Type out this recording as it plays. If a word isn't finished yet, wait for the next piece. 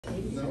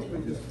1,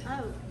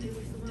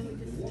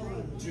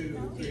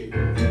 2, 3.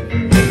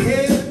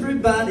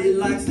 Everybody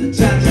likes to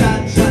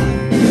cha-cha-cha.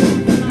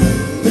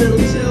 Little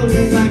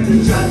children like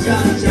to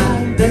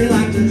cha-cha-cha. They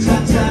like to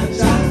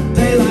cha-cha-cha.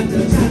 They like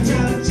to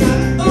cha-cha-cha.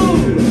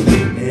 Ooh!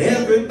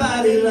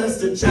 Everybody loves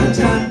to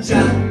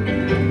cha-cha-cha.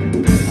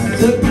 I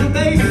took my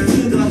baby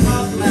to the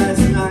hop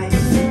last night,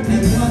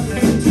 and what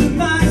to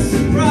my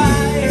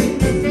surprise,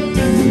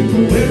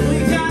 when we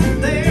got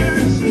there,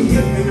 she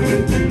hit me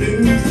with the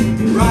news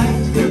right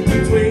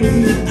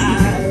between the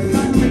eyes.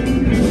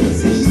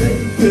 She said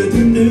she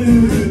couldn't do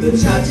the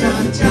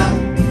cha-cha-cha.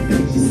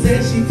 She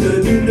said she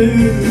couldn't do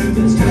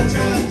the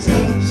cha-cha-cha.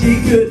 She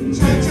couldn't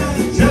cha-cha-cha.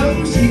 No,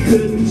 she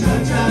couldn't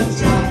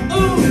cha-cha-cha.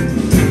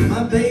 Ooh,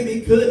 my baby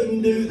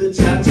couldn't do the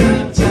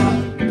cha-cha-cha.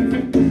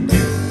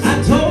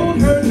 I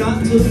told her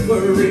not to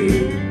worry,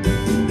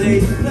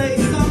 they'd play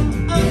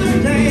some other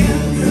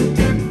dance.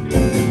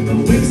 But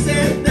we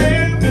sat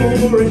there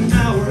for an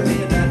hour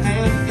and a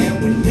half, and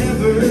we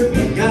never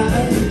got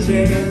a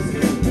chance.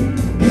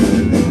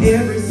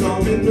 Every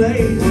song we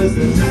played was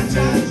the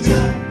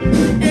cha-cha-cha.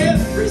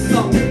 Every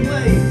song we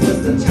played was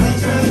the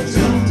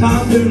cha-cha-cha.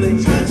 Tom Dooley,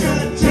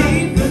 cha-cha-cha.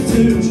 For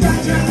two,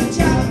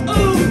 cha-cha-cha.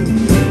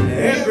 Ooh,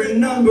 every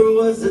number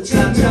was the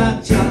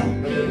cha-cha-cha.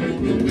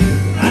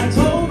 I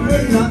told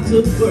her not to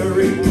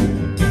worry,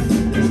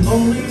 there's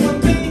only one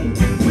thing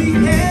we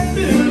can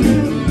do.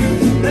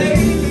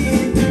 Baby,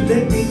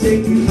 let me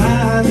take you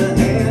by the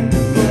hand.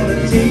 Gonna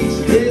teach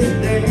this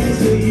dance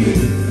to you.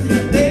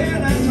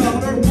 Then I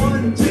taught her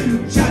 1,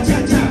 2,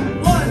 cha-cha-cha.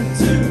 1,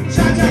 2,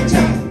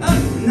 cha-cha-cha.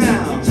 Up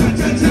now,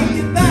 cha-cha-cha.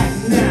 Get back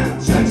now,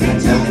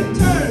 cha-cha-cha. And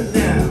turn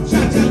now,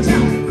 cha-cha-cha.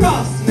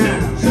 Cross now,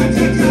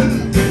 cha-cha-cha.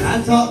 I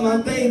taught my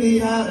baby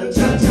how to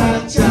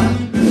cha-cha-cha.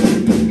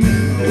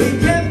 We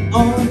kept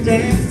on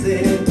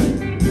dancing,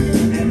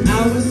 and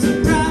I was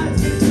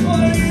surprised,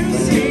 what you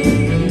see.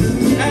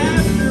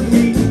 After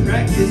we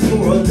practiced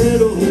for a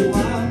little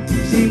while,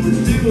 she was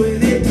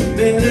doing it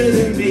better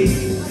than me.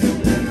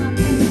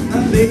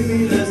 My baby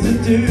loves to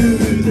do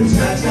the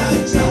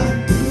cha-cha-cha.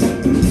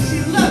 She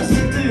loves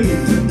to do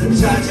the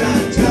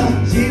cha-cha-cha.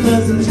 She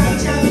loves the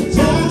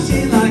cha-cha-cha. Oh, she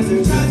likes the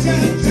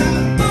cha-cha-cha.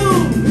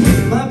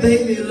 Ooh, my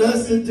baby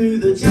loves to do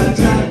the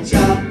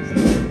cha-cha-cha.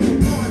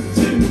 1,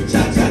 2,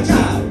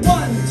 cha-cha-cha.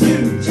 1,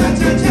 2,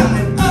 cha-cha-cha.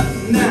 And up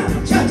now,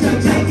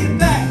 cha-cha-cha. Get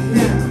back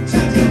now,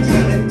 cha-cha-cha.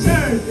 And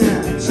turn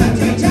now,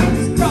 cha-cha-cha.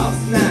 Just cross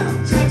now,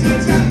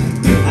 cha-cha-cha.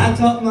 I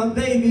taught my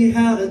baby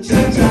how to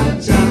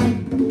cha-cha-cha.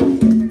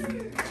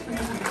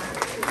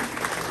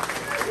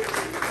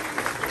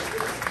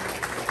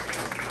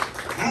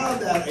 How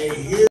about a hit?